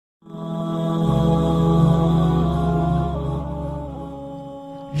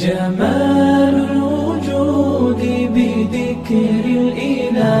جمال الوجود بذكر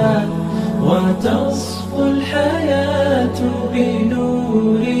الإله وتصفو الحياة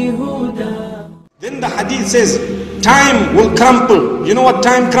بنور هدى. Then the hadith says, time will crumple. You know what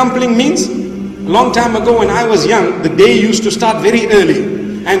time crumpling means? A long time ago when I was young, the day used to start very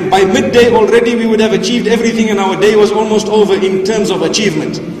early. And by midday already we would have achieved everything and our day was almost over in terms of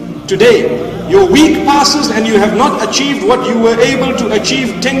achievement. Today, your week passes and you have not achieved what you were able to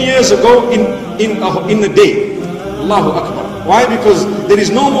achieve 10 years ago in a day. Allahu Akbar. Why? Because there is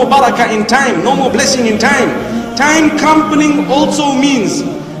no more barakah in time, no more blessing in time. Time crumpling also means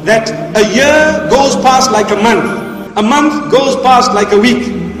that a year goes past like a month goes past like a week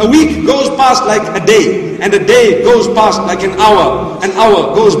goes past like a day goes past like an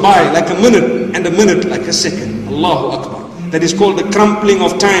hour goes by like a minute, and a minute like a second. Allahu Akbar. That is called the crumpling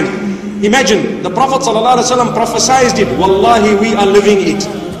of time. Imagine, the Prophet ﷺ prophesied it. Wallahi, we are living it.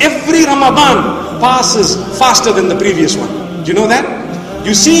 Every Ramadan passes faster than the previous one. Do you know that?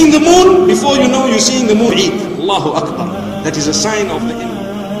 You're seeing the moon, before you know you're seeing the moon Eid. Allahu Akbar. That is a sign of the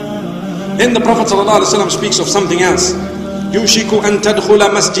end. Then the Prophet ﷺ speaks of something else. يُوشِكُ أَن تَدْخُلَ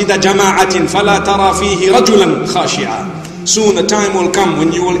مَسْجِدَ جَمَاعَةٍ فَلَا تَرَى فِيهِ رَجُلًا خَاشِعًا. Soon a time will come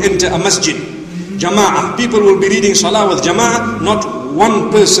when you will enter a masjid. Jama'ah. People will be reading salah with jama'ah. Not one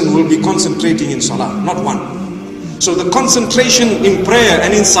person will be concentrating in salah. Not one. So the concentration in prayer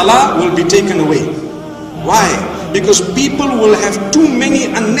and in salah will be taken away. Why? Because people will have too many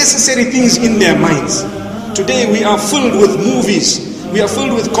unnecessary things in their minds. Today we are filled with movies. We are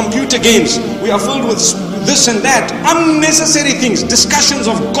filled with computer games. We are filled with this and that. Unnecessary things. Discussions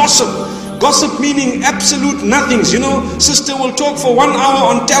of gossip. Gossip meaning absolute nothings. You know, sister will talk for 1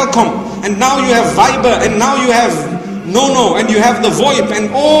 hour on Telcom. And now you have Viber. And now you have No. And you have the VoIP and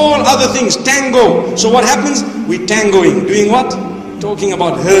all other things. Tango. So what happens? We tangoing. Doing what? Talking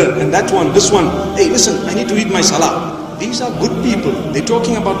about her and that one, this one. Hey, listen, I need to read my salah. These are good people. They're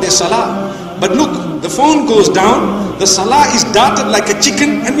talking about their salah. But look, the phone goes down, the salah is darted like a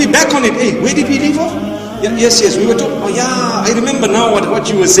chicken, and we're back on it. Hey, where did we leave off? Yeah, yes, we were talking. Oh yeah, I remember now what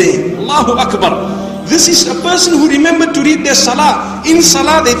you were saying. Allahu Akbar. This is a person who remembered to read their salah. In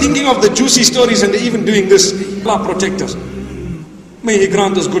salah, they're thinking of the juicy stories and they're even doing this. Allah protect us. May He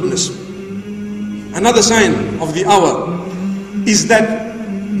grant us goodness. Another sign of the hour is that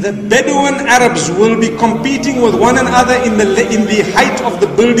the Bedouin Arabs will be competing with one another in the height of the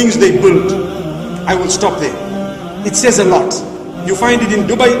buildings they built. I will stop there. It says a lot. You find it in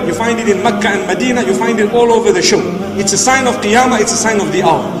Dubai, you find it in Mecca and Medina, you find it all over the show. It's a sign of Qiyamah, it's a sign of the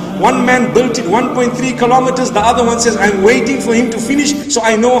hour. One man built it 1.3 kilometers, the other one says, I'm waiting for him to finish so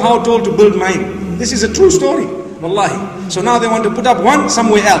I know how tall to build mine. This is a true story, wallahi. So now they want to put up one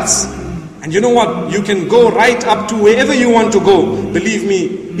somewhere else. And you know what? You can go right up to wherever you want to go. Believe me,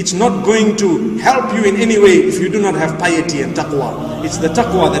 it's not going to help you in any way if you do not have piety and taqwa. It's the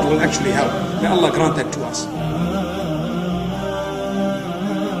taqwa that will actually help. May Allah grant that to us.